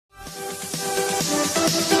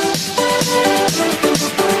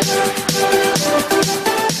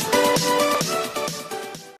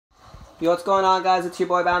Yo, what's going on, guys? It's your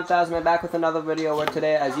boy Bound1000 back with another video where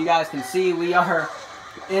today, as you guys can see, we are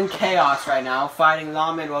in chaos right now, fighting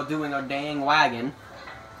lawmen while doing our dang wagon.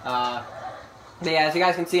 But yeah, as you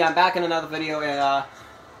guys can see, I'm back in another video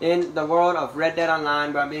in the world of Red Dead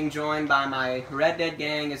Online, where I'm being joined by my Red Dead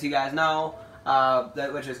gang, as you guys know,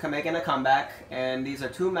 which is making a comeback. And these are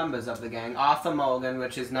two members of the gang, Arthur Morgan,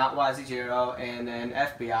 which is not YZ0, and then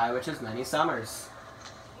FBI, which is Lenny Summers.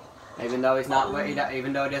 Even though he's not,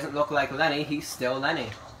 even though he doesn't look like Lenny, he's still Lenny.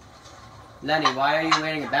 Lenny, why are you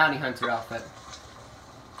wearing a bounty hunter outfit?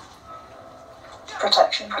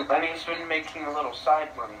 Protection. Lenny's been making a little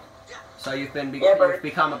side money. So you've you've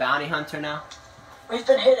become a bounty hunter now? We've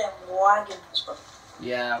been hitting wagons, bro.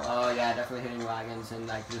 Yeah, oh yeah, definitely hitting wagons and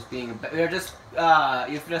like just being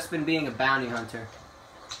you've just been being a bounty hunter.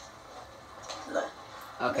 No.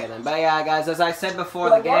 Okay then, but yeah, guys, as I said before,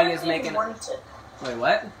 the gang is making. Wait,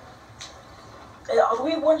 what?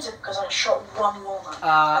 We wanted because I shot one woman.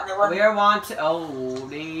 We are wanted. Oh,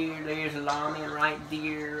 there's a lawman right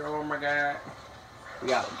there. Oh my god.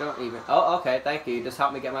 Yeah, don't even. Oh, okay, thank you. You just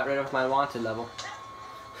helped me get rid of my wanted level.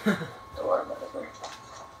 Don't worry about it.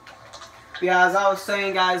 Yeah, as I was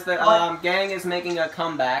saying, guys, the gang is making a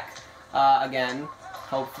comeback again.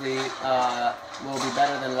 Hopefully, will be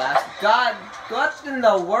better than last. God, what in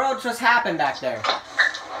the world just happened back there?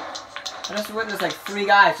 I just witnessed like 3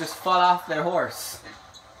 guys just fall off their horse.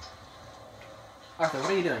 Arthur,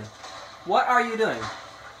 what are you doing? What are you doing?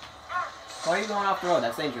 Why are you going off the road?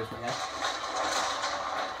 That's dangerous, my guy.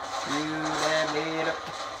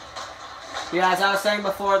 Yeah, as I was saying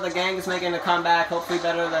before, the gang is making a comeback, hopefully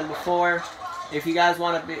better than before. If you guys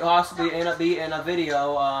want to possibly be in a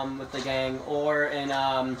video with the gang, or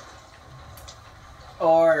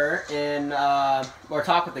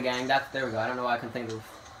talk with the gang, there we go. I don't know why I can think of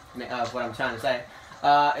what I'm trying to say.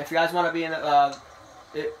 If you guys want to be in what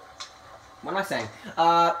am I saying?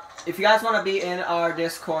 If you guys want to be in our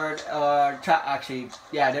Discord, actually,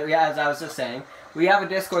 yeah, as I was just saying, we have a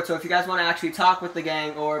Discord, so if you guys want to actually talk with the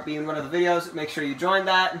gang or be in one of the videos, make sure you join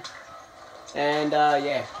that. And,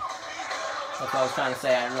 yeah. That's what I was trying to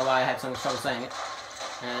say. I don't know why I had so much trouble saying it.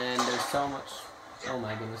 And there's so much... Oh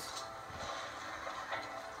my goodness.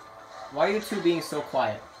 Why are you two being so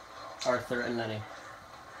quiet, Arthur and Lenny?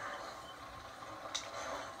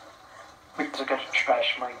 Because I got a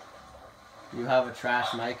trash mic. You have a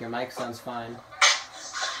trash mic? Your mic sounds fine.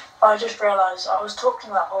 I just realised I was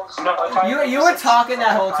talking that whole time. No, you were talking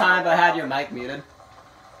that whole time but had your mic muted?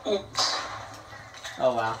 Yes.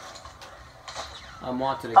 Oh wow. I'm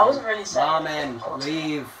wanted again. I wasn't really saying Lawman,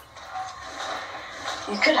 leave.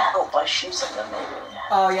 You could help by shooting them, maybe.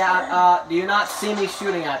 Oh yeah, do you not see me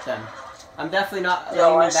shooting at them? I'm definitely not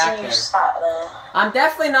aiming back there. Sat there. I'm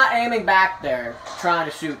definitely not aiming back there, trying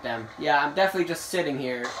to shoot them. Yeah, I'm definitely just sitting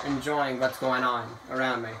here, enjoying what's going on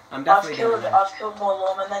around me. I'm definitely doing that. I've killed more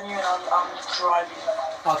lawmen than you, and I'm driving them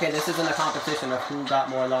out. Okay, this isn't a competition of who got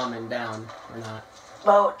more lawmen down, or not.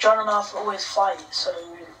 Well, John and Arthur always fight, so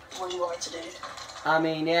what do you want me to do? I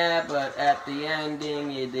mean, yeah, but at the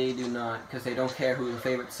ending, they do not, because they don't care who the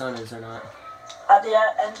favorite son is or not. At the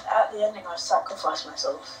ending, I sacrificed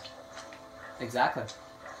myself. Exactly.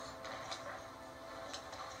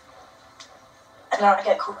 And then I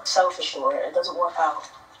get called selfish for it. It doesn't work out.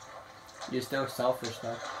 You're still selfish,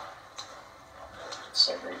 though.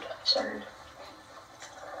 So rude. So rude.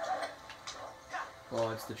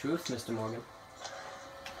 Well, it's the truth, Mr. Morgan.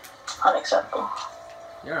 Unacceptable.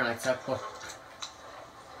 You're unacceptable.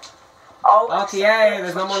 Oh, okay, yay,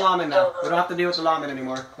 there's no more lawmen now. We don't have to deal with the lawmen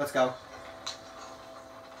anymore. Let's go.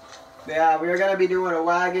 Yeah, we are gonna be doing a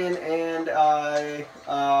wagon and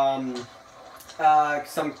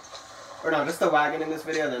just a wagon in this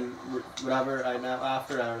video. Then whatever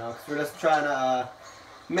after, I don't know. Cause we're just trying to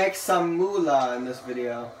make some moolah in this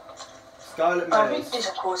video. Scarlet Meadows. I need to do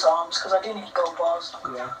some cool arms because I do need gold bars.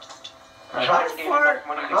 Yeah.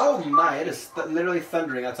 Oh my! It is literally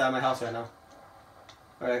thundering outside my house right now.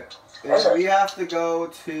 Alright. We have to go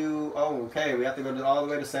to. Oh, okay. We have to go all the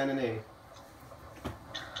way to San Denis.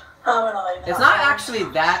 It's not actually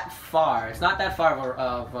that far. It's not that far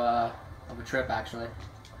of a trip, actually.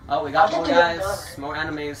 Oh, we got more guys, more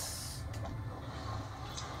enemies.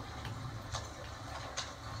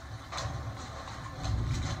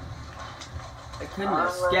 My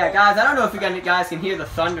goodness. Yeah, guys, I don't know if you guys can hear the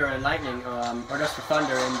thunder and lightning, or just the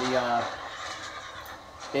thunder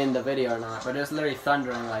in the video or not, but it's literally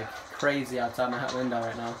thundering like crazy outside my window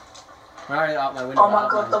right now. I'm already out my window. Oh my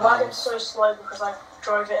god, the wagon's so slow because I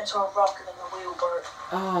drove it into a rock and then the wheel broke.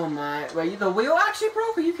 Oh my, wait, the wheel actually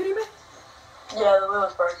broke? Are you kidding me? Yeah, the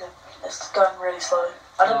wheel's broken. It's going really slow.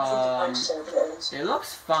 I don't think you noticed it, but it is. It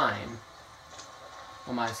looks fine.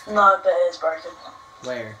 On my screen. No, but it is broken.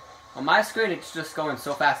 Where? On my screen, it's just going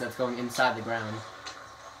so fast that it's going inside the ground.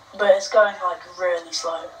 But it's going like really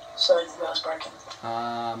slow, so the wheel's broken.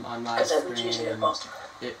 On my Because it would usually screen, go faster.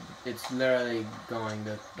 it's literally going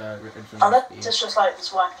the original Unless speed. it's just like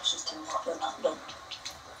this wagon system, then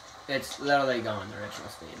It's literally going the original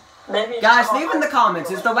speed. maybe it's Guys, just leave in the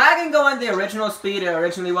comments, is the wagon going the original speed it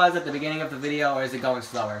originally was at the beginning of the video, or is it going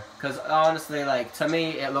slower? Because honestly, like, to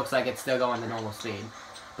me, it looks like it's still going the normal speed.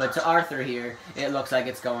 But to Arthur here, it looks like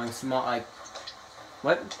it's going small, like,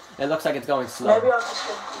 what? It looks like it's going slow. Maybe I've just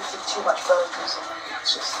been eating too much burgers or something.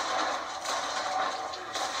 It's just...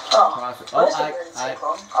 Oh, Oh, this didn't really take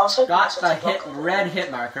long. I was hoping got this the would take longer. red hit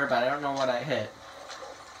marker, but I don't know what I hit.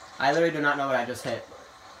 I literally do not know what I just hit.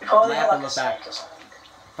 You probably I might had have to like a look back. snake or something.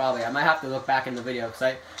 Probably. I might have to look back in the video,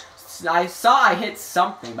 because I saw I hit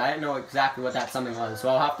something, but I didn't know exactly what that something was. So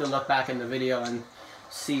I'll have to look back in the video and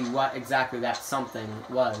see what exactly that something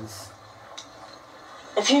was.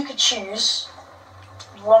 If you could choose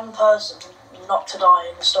one person not to die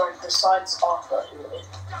in the story besides Arthur, who would it be?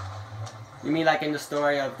 You mean like in the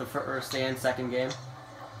story of the first and second game?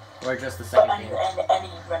 Or just the But second any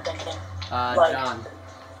game? Red Dead game. Like- John.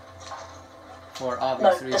 For No,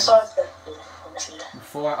 obvious reasons. besides the obviously.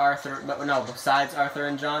 Before Arthur, but no, besides Arthur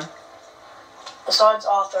and John? Besides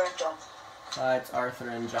Arthur and John. Besides Arthur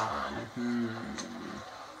and John.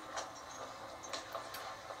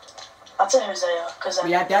 I'd say Hosea, because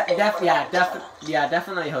Yeah,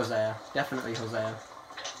 definitely Hosea. Definitely Hosea.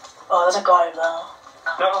 Oh, there's a guy over there.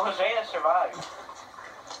 No, Hosea survived.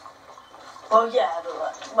 Well, yeah,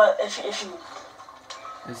 but if you...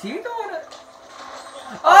 Is he going to...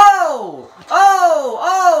 Oh!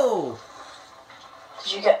 Oh!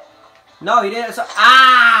 Did you get... No, he didn't. So,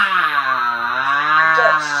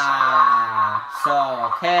 so,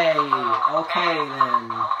 okay then.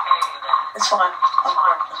 It's fine. I'm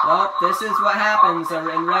fine. Well, this is what happens in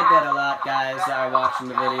Red Dead a lot, guys that are watching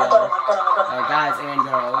the video. I got him. Guys and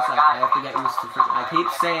girls. I have to get used to... I keep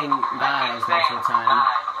saying guys most of the time.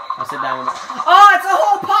 I'll sit down with... Oh, it's a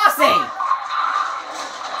whole posse!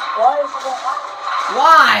 Why is that?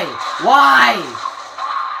 Why?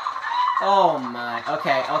 Oh my.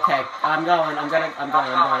 Okay. I'm going. I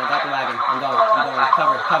got the wagon. I'm going.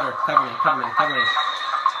 Cover me.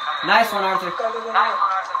 Nice one, Arthur.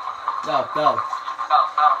 Go.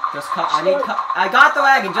 Just I got the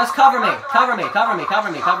wagon. Just cover me. Oh,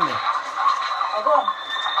 go on.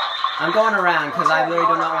 I'm going around because I really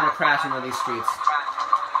do not want to crash into these streets.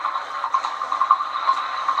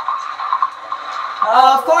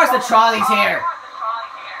 Oh, of course the trolley's here.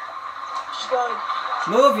 Just go.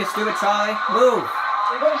 Move, you stupid trolley. Move.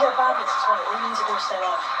 We're going to get bandits as well. We need to go stay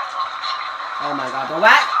alive. Oh my god. The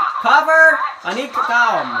whack. Cover. I need to...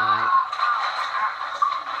 Oh my.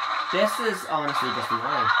 This is honestly just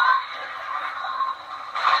annoying.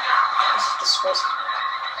 This is disgusting.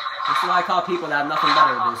 This is why I call people that have nothing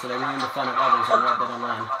better to do, so they ruin the fun of others on Red Dead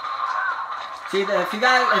Online. See, if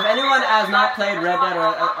anyone has not played Red Dead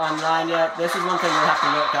Online yet, this is one thing you have to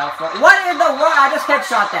look out for. What in the world? I just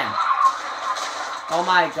headshot them. Oh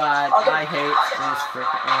my god, I hate this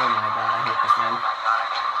freaking... Oh my god, I hate this game.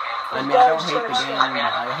 I mean, I don't hate the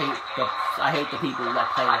game, but I hate the people that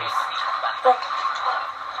play this.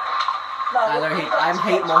 I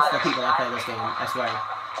hate most of the people that play this game, I swear.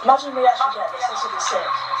 Imagine we actually get this. This would be sick.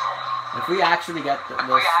 If we actually get this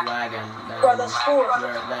wagon, then... Bro, there's four.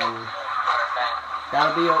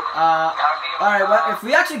 That'll be... Alright, well, if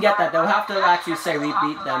we actually get that, they'll have to actually say we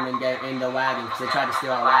beat them and get in the wagon, because they tried to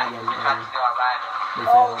steal our wagon, and they Oh,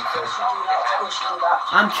 failed. of course you do that. Of course you do that.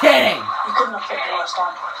 I'm kidding! You couldn't have picked the last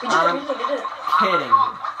time. You did it. Kidding.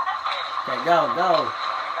 Okay, go.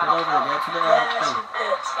 Get over there, get to the thing.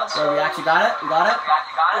 That's So we actually got it? We got it?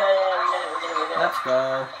 Yeah, we did it. Let's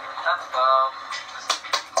go.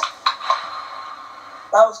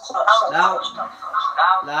 That was close.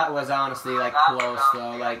 That was honestly like close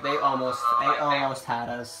though. Like they almost had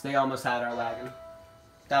us. They almost had our wagon.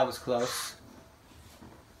 That was close.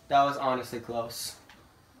 That was honestly close.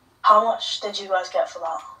 How much did you guys get for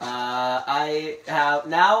that? I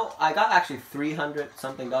got actually $300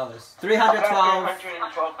 something.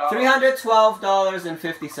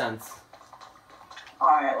 $312.50.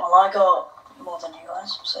 Alright, well I got more than you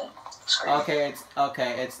guys, so screw you.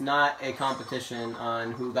 Okay, it's not a competition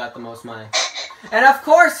on who got the most money. And of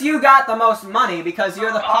course you got the most money because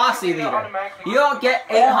you're the posse leader. You don't get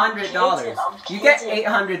 $800. You get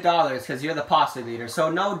 $800 because you're the posse leader. So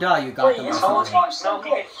no duh, you got the most money. No, he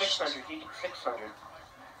gets 600. He gets 600.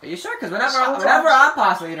 Are you sure? Because whenever I'm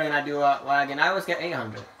posse leader and I do a wagon, I always get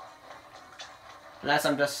 800. Unless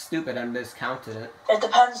I'm just stupid and miscounted it. It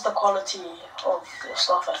depends the quality of your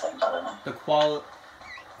stuff, I think. I don't know. The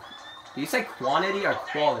Do you say quantity or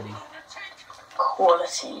quality?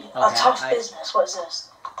 Quality. Okay, A tough business. What is this?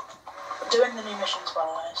 We're doing the new missions, by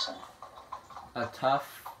the way. So. A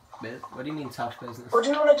tough business? What do you mean tough business? What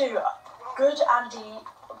do you want to do? Good and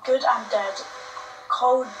Dead,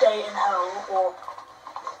 Cold Day in Hell, or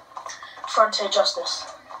Frontier Justice?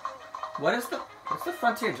 What's the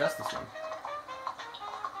Frontier Justice one?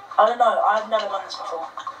 I don't know. I've never done this before.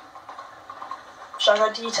 Should I go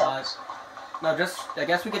details? No, I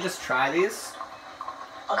guess we could just try these.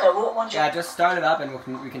 Okay, what one do you... Yeah, just start it up and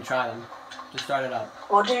we can try them. Just start it up.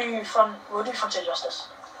 We'll do Frontier Justice.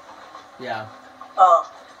 Yeah.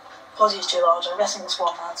 Posy is too large. I'm guessing it's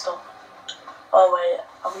one man still. Oh wait,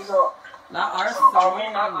 have we got... Not ours. Are we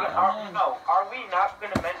not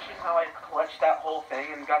going to mention how I clutched that whole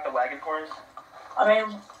thing and got the wagon for us? I mean,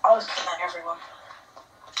 I was killing everyone.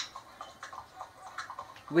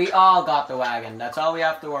 We all got the wagon. That's all we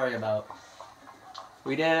have to worry about.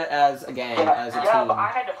 We did it as a gang, as a team. Yeah, but I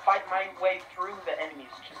had to fight my way through the enemies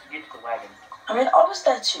just to get to the wagon. I mean, I was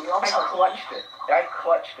there too. I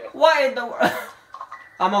clutched it. What in the world?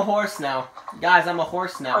 I'm a horse now. Guys, I'm a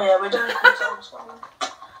horse now. Oh yeah, we're doing it.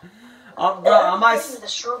 Bro, on my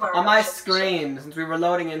screen, since we were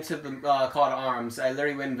loading into the call to arms, I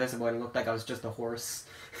literally went invisible and it looked like I was just a horse.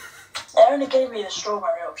 It only gave me the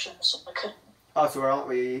strawberry option, so I couldn't. Oh, so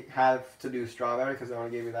we have to do strawberry because they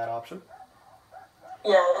only gave you that option?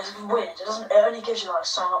 Yeah, it's weird. It only gives you like a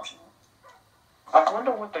certain option. I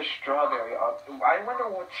wonder what the strawberry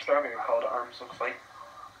call to arms looks like.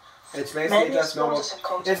 It's basically just normal.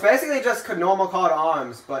 It's basically just normal call to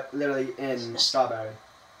arms, but literally in strawberry.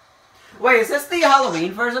 Wait, is this the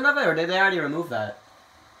Halloween version of it, or did they already remove that?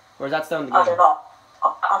 Or is that still in the game? I don't know.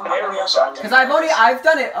 Because I've only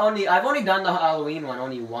done the Halloween one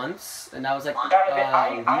only once, and that was like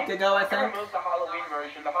a week ago, I think. I removed the Halloween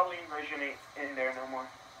version. The Halloween version ain't in there no more.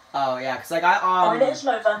 Oh yeah, because like I mean, it's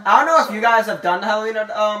November. I don't know if you guys have done the Halloween one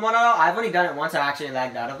at all. I've only done it once. I actually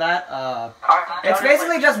lagged out of that. It's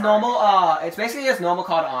basically just normal. It's basically just normal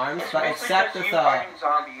call to arms, but except with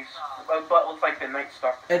zombies. But with like the night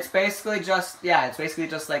stuff. It's basically just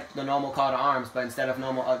like the normal call to arms, but instead of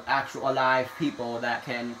normal actual alive people that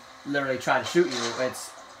can literally try to shoot you,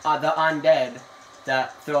 it's the undead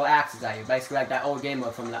that throw axes at you. Basically like that old game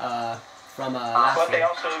mode from last. But they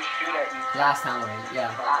also shoot at you. Last Halloween,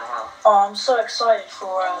 yeah. Oh, I'm so excited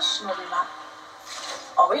for Snowy Map.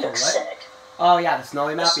 Oh, we look sick. Oh yeah, the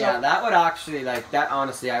snowy map. Yeah, that would actually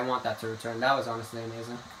honestly, I want that to return. That was honestly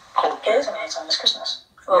amazing. It is going to return. It's Christmas.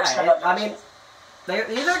 Well, yeah, I mean, they're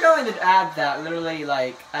either going to add that literally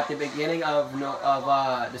like at the beginning of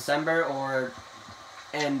December or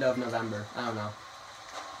end of November. I don't know.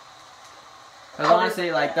 Because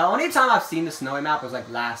honestly, like the only time I've seen the snowy map was like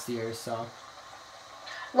last year, so.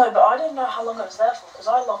 No, but I didn't know how long it was there for because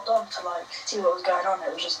I logged on to like see what was going on.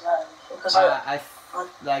 It was just there because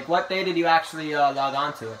like what day did you actually log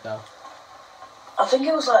on to it though? I think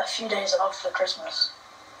it was like a few days after Christmas.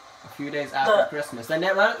 A few days after Christmas. Then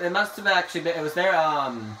it must have actually been. It was there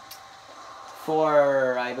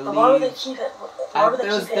for I believe. But why would they keep it? Why would they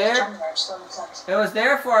keep it in January? It doesn't make sense. It was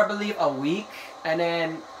there for I believe a week, and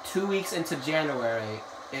then 2 weeks into January,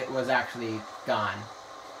 it was actually gone.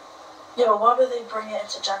 Yeah, but why would they bring it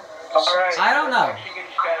into January? Alright, I don't know.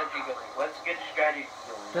 Let's get a strategy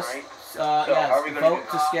going, Just, right? yes, vote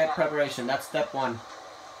to skip preparation. That's step 1.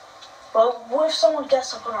 Well, what if someone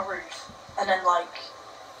gets up on a roof and then like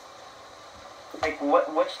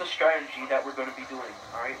what's the strategy that we're going to be doing?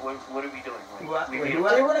 All right, what are we doing? Like, do you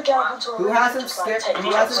want to get up onto a roof? Who hasn't skipped?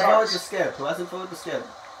 Who hasn't voted to skip? Who hasn't voted to skip?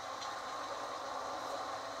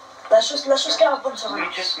 Let's just get up onto a roof.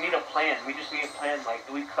 We just need a plan. Like,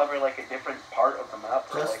 do we cover like a different part of the map?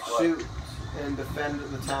 Or, just like, shoot and defend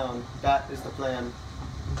the town. That is the plan.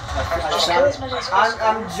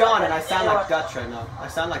 I'm John, and I sound like Dutch right now. I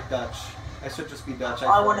sound like Dutch. I should just be Dutch.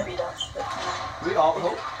 I want to be Dutch. But, we all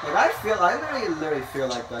hope. Like I literally feel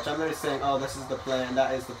like Dutch. I'm literally saying, oh, this is the plan,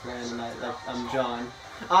 that is the plan, and I'm John.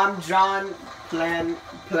 I'm John Plan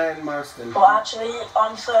Marston. Well, actually,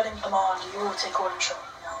 I'm third in command. You will take control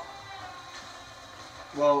now.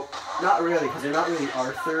 Well, not really, because you're not really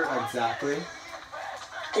Arthur exactly.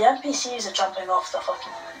 The NPCs are jumping off the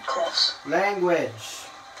fucking cliffs. Language.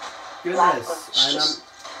 Goodness.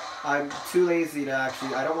 I'm too lazy to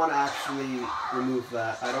actually. I don't want to actually remove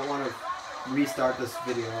that. I don't want to restart this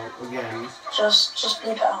video again. Just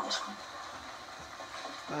bleep it out.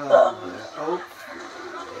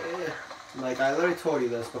 Like I literally told you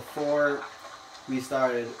this before we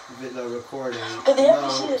started the recording. But the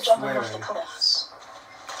NPCs are jumping off the cliffs.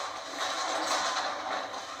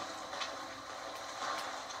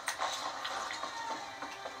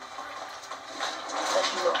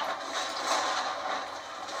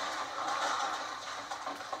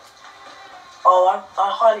 I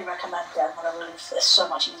highly recommend getting one of those. It's so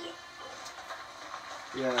much easier.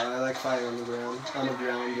 Yeah, I like fighting on the ground. I'm a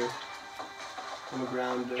grounder. I'm a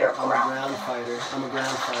grounder. You're a I'm a ground fighter. I'm a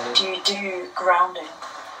ground fighter. Do you do grounding?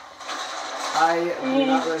 I do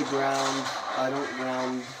not really ground. I don't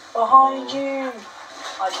ground. Behind you!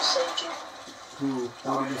 I just saved you. Who?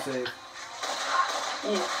 Who did you save?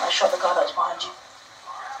 You. I shot the guy that was behind you.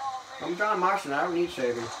 I'm John Martian. I don't need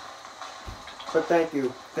shaving. But thank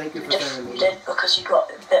you. Thank you for saving me. You did because you got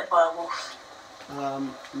bit by a wolf.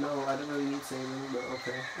 No, I didn't really need saving, but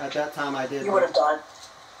okay. At that time I did. You would have died.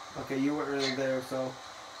 Okay, you weren't really there, so...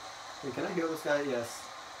 Wait, can I heal this guy? Yes.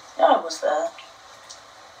 Yeah, I was there.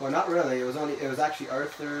 Well, not really. It was actually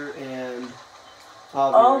Arthur and...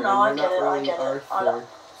 Oh no, I you're get not it, really I get Arthur, it.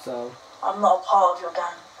 so... I'm not a part of your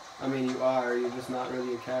gang. I mean, you are. You're just not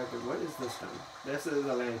really a character. What is this then? This is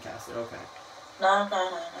a Lancaster. Okay. No.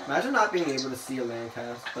 Imagine not being able to see a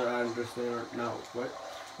Lancaster. I understand. Or, no. What?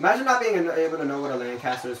 Imagine not being able to know what a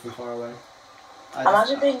Lancaster is from far away.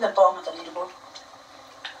 Imagine being the bottom of the leaderboard.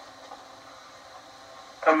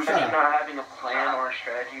 Imagine not having a plan or a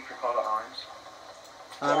strategy for Call to Arms.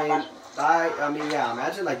 I mean, yeah.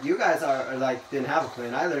 Imagine like you guys are like didn't have a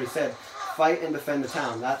plan. I literally said fight and defend the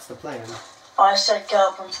town. That's the plan. I said get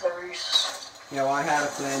up onto the roofs. Yeah, well, I had a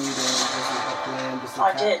plan. You didn't. This is a plan. Just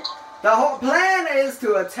I did. The whole plan is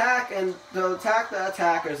to attack the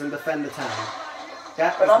attackers and defend the town.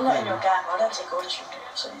 But I'm not in your gang. I don't take orders from you.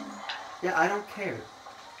 So. Yeah, I don't care.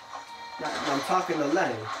 I'm talking to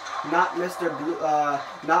Lenny, not Mr. Blue,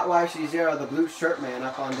 not YC0, the blue shirt man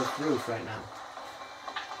up on this roof right now.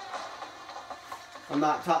 I'm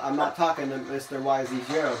not talking to Mr. YZ0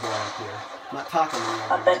 boy up here. I'm not talking to you.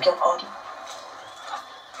 I beg your pardon.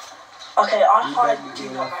 Okay, I highly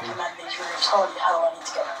do not recommend these roofs. Holy hell, I need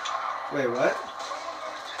to get them. Wait, what?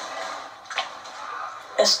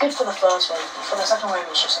 It's good for the first wave, but for the second wave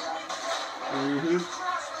it's just annoying.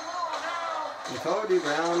 I told you,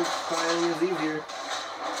 ground fighting is easier.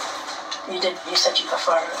 You said you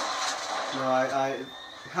prefer it. No,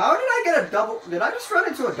 how did I get a double, did I just run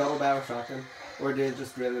into a double barrel shotgun? Or did it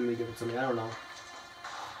just randomly give it to me? I don't know.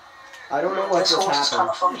 I don't know what just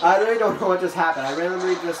happened. I really don't know what just happened. I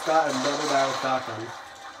randomly just got a double barrel shotgun.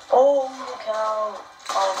 Oh, cow.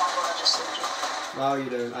 Oh my god, I just saved you. No, you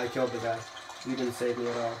didn't. I killed the guy. You didn't save me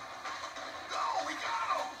at all.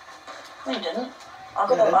 No, you didn't. I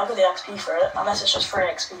got the XP for it, unless it's just free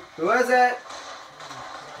XP. Who is it?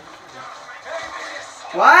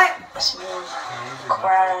 What? It's me.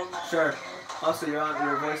 Crying. Sure. Also,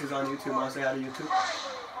 your voice is on YouTube. Want to say hi to YouTube?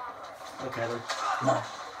 Okay then. No.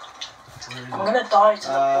 I'm gonna die to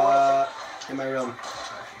the boy. In my room.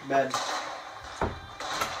 Bed.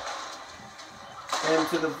 And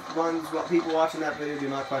to the people watching that video, do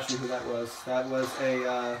not question who that was. That was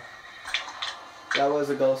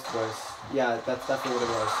a ghost voice. Yeah, that's definitely what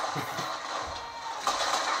it was.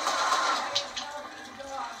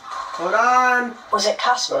 Hold on! Was it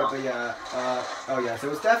Casper? But yeah, oh yes, it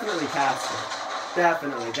was definitely Casper.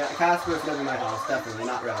 Definitely. Casper was living in my house. Definitely,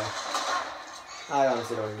 not really. I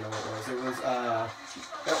honestly don't even know what it was. It was,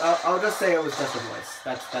 I'll just say it was just a voice.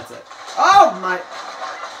 That's it. Oh my!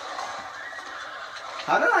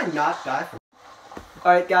 How did I not die from?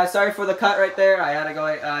 Alright guys, sorry for the cut right there. I had to go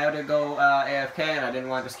AFK and I didn't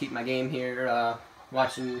want to just keep my game here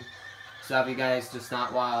watching, so have you guys just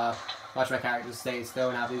not watch my characters stay still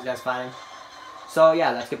and have these guys fighting. So yeah,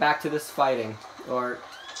 let's get back to this fighting. Or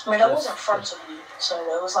I mean, I was in front of you, so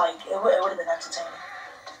it was like it would have been entertaining.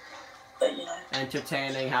 But you know.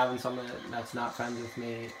 Entertaining having someone that's not friends with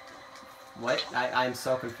me. What? I'm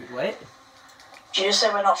so confused. What? Did you just say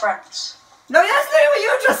we're not friends? No, that's literally what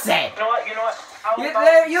you just said! You know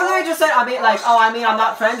what? You literally just said, I'm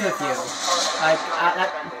not friends with you. Like,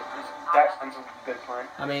 that sounds like a good plan.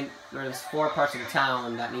 I mean, there's 4 parts of the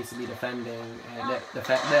town that needs to be defended, and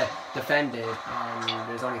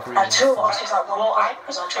there's only 3 of them. And 2 of us is like one part,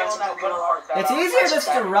 because I tried to do it. It's easier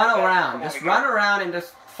just to run around. Just run around and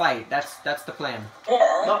just fight. That's the plan.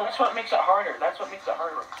 Yeah. No, that's what makes it harder. That's what makes it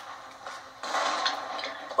harder.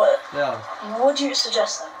 But, yeah. What would you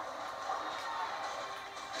suggest then?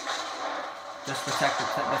 Just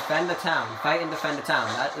defend the town. Fight and defend the town.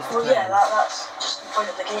 That is the plan. Well, yeah, that's just the point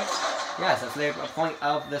of the game, isn't it? Yes, that's the point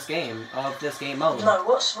of this game mode. No,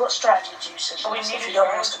 what strategy do you suggest? We need if a you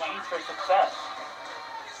don't strategy for success.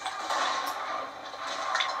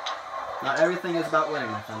 Not everything is about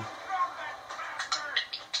winning, my friend.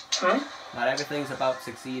 Not everything's about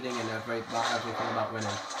succeeding and everything about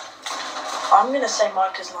winning. I'm gonna say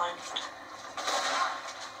Micah's line.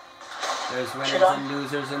 There's winners and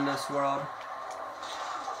losers in this world.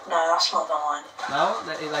 No, that's not the line. No,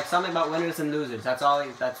 like something about winners and losers. That's all.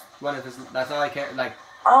 That's one of his. That's all I care. Like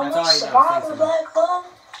I'm that's all a he knows. survivor back then.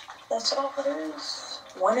 That's all it is.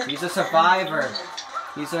 Winner He's a survivor. and loser.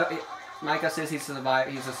 He's a. Micah says he's a survivor.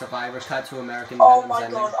 He's a survivor. Cut to American. Oh Venom's my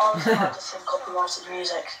ending. god, I was about to sing copyrighted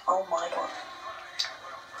music. Oh my god.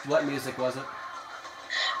 What music was it?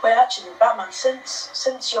 Wait, actually, Batman,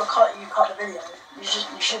 since you cut the video, you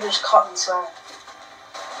should just cut me song.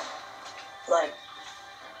 Like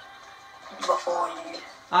before you.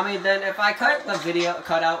 I mean, then if I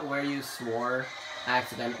cut out where you swore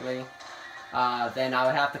accidentally, then I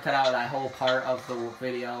would have to cut out that whole part of the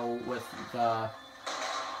video with the.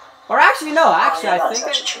 Or actually, no. Actually, yeah, I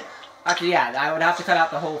think. Actually, yeah, I would have to cut out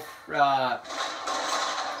the whole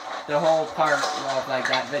part of like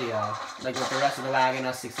that video, like with the rest of the wagon,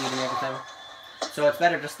 us succeeding and everything. So it's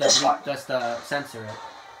better just to censor it.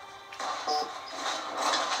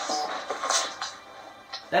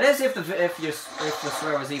 That is if the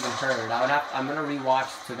swear was even heard. I'm gonna rewatch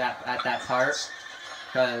at that part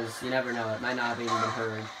because you never know, it might not have even been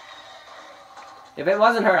heard. If it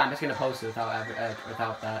wasn't heard, I'm just gonna post it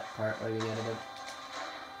without that part or being edited.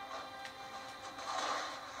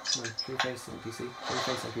 Come on, face on PC.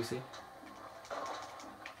 Face on PC.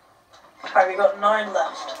 Alright, we got 9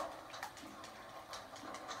 left.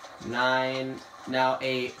 9, now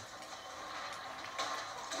 8,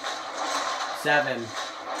 7,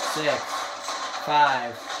 6,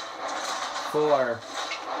 5, 4.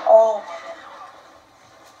 Oh my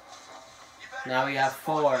god. Now we have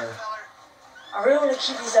 4, I really want to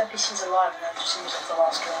keep these NPCs alive and then just use them for the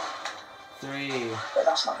last kill. 3, But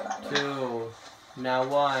that's not gonna happen. 2, now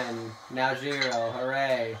 1, now 0.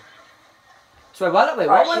 Hooray! So what wave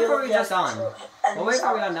were we just on? What wave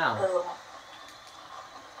are we on now?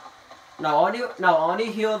 No,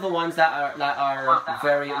 only heal the ones that are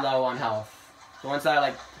very low on health. The ones that are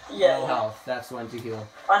like low health. That's the ones you heal.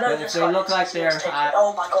 I know but if they look like they're high.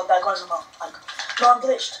 Oh my god, that guy's not. Like, no, I'm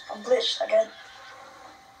glitched. I'm glitched again.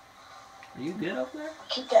 Are you good up there? I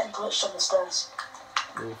keep getting glitched on the stairs.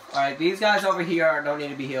 Alright, these guys over here don't need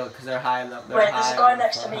to be healed because they're high. Wait, there's a guy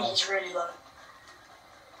next to me. He's really low.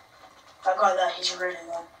 That guy there, he's really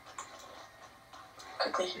low.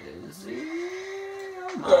 Quickly. Is he?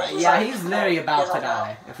 Oh my. Yeah, he's literally about to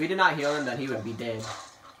die. If we did not heal him, then he would be dead.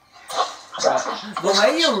 The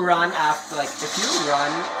way you run after, like, if you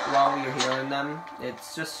run while you're healing them,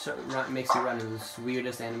 it's just makes you run in the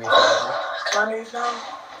weirdest animation ever. Can I move now?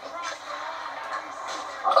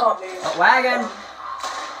 I can't move. Oh, wagon!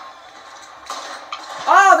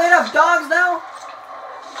 Oh, they have dogs now?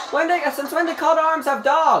 Since when did Cold Arms have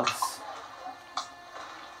dogs?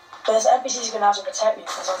 But there's NPCs gonna have to protect me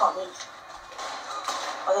because I can't move.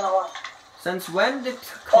 I don't know why. Since when did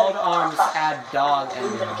Cold Arms add dog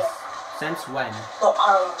enemies? Since when? Not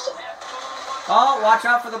parallels to me. Oh, watch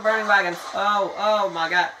out for the burning wagons. Oh my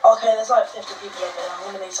god. Okay, there's like 50 people over there. I'm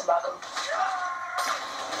gonna need some backup.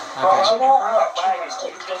 Okay. Well,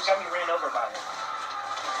 you just got me ran over by it.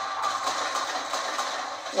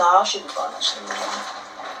 No, I should be fine actually.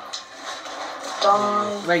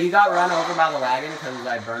 Die. Wait, you got run over by the wagon because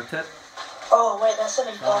I burnt it? Oh wait, they're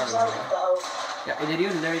sending dogs out of the hole. Yeah, did you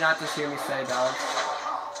literally not just hear me say dogs?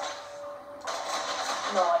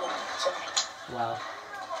 No, I didn't. Sorry. Wow.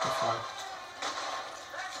 That's fine.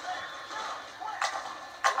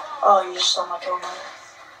 Oh, you just stole my kill now.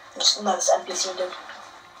 No, this NPC did.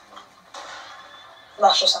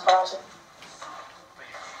 That's just embarrassing.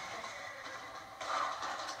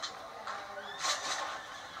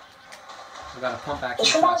 We got a pump action.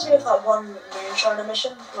 This reminds me of that one Moonshiner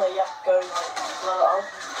mission where you have to go like blow it up,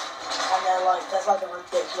 and then like there's like a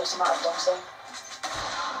ridiculous amount of dogs there.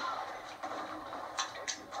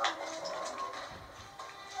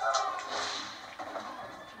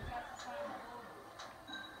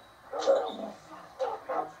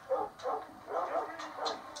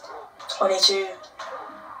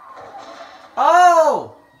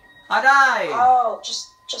 Oh! I died! Oh, just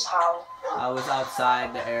how? I was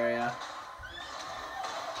outside the area.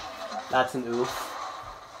 That's an oof.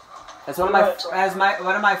 As one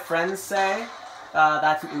of my friends say,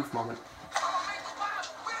 that's an oof moment.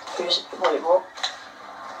 Wait, what?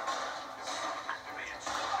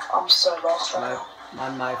 I'm so lost right now.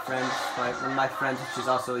 One of my friends, which is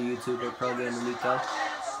also a YouTuber, Pro Gamer Nico.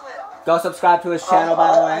 Go subscribe to his channel,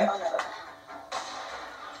 by the way.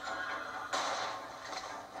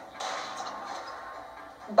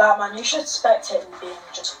 Batman, you should spectate him being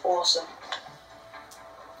just awesome.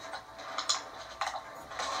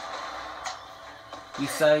 You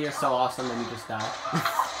say you're so awesome and you just die.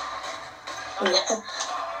 Yeah.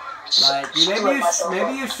 Like,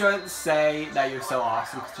 maybe you shouldn't say that you're so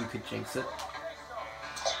awesome because you could jinx it.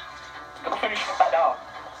 Go finish with that dog.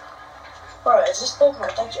 Bro, is this dog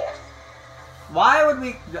not dead yet? Why would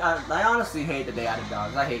we? I honestly hate that they added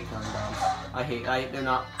dogs. I hate killing dogs. They're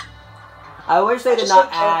not. I wish they did not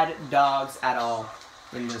add dogs at all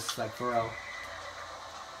in this, like, for real.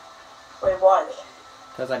 Wait, why?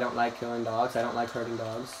 Because I don't like killing dogs. I don't like hurting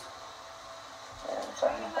dogs. Yeah, fair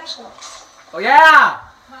enough. Oh yeah!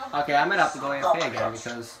 Okay, I might have to go AFK again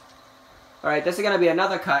because... Alright, this is going to be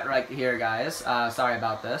another cut right here, guys. Sorry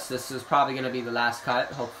about this. This is probably going to be the last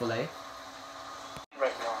cut, hopefully.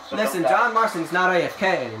 Right now. So listen, John Marston's not AFK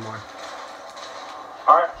anymore.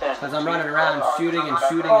 Alright then. Because I'm running around shooting and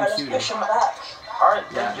shooting Alright, and shooting. let's push him back. Alright,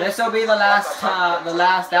 Yeah, this will be the last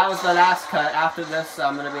that was the last cut. After this,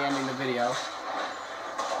 I'm going to be ending the video.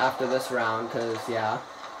 After this round, because, yeah.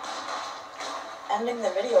 Ending the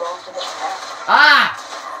video after this round. Ah!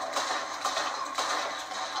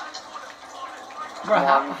 Bro,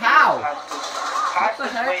 how? Pass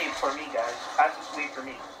this wave for me, guys. Pass this wave for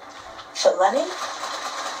me. For Lenny?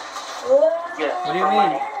 Yes. What do you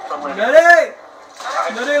mean? From Lenny. Lenny!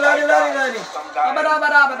 Lenny!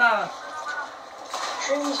 Abada.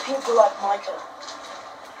 Treat these people like Micah.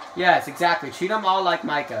 Yes, exactly. Treat them all like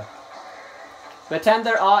Micah. Pretend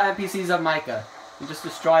they're all NPCs of Micah. And just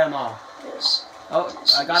destroy them all. Yes. Oh,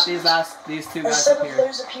 I got these two guys Instead up of here.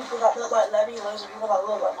 loads of people that look like Lenny, loads of people that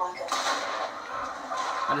look like Micah.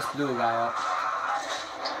 I just blew a guy up.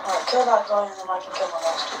 Alright, kill that guy and then I can kill my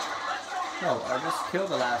last two. No, I just killed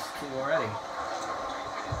the last two already.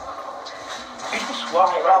 Well,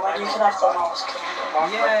 man, you can have the last kill.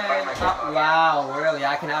 Yeah. Wow, really?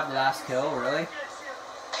 I can have the last kill? Really?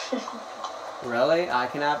 Really? I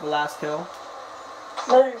can have the last kill?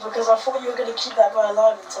 No, because I thought you were going to keep that guy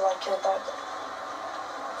alive until I killed that guy.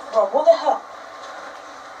 Bro, what the hell?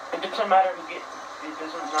 It doesn't matter who gets. It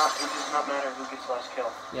does not matter who gets last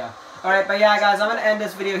kill. Yeah. Alright, but yeah, guys, I'm going to end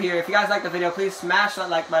this video here. If you guys like the video, please smash that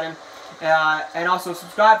like button. And also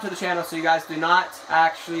subscribe to the channel so you guys do not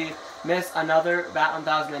actually miss another Bat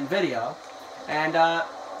 1000 video. And,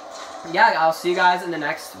 yeah, I'll see you guys in the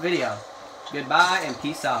next video. Goodbye and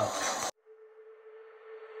peace out.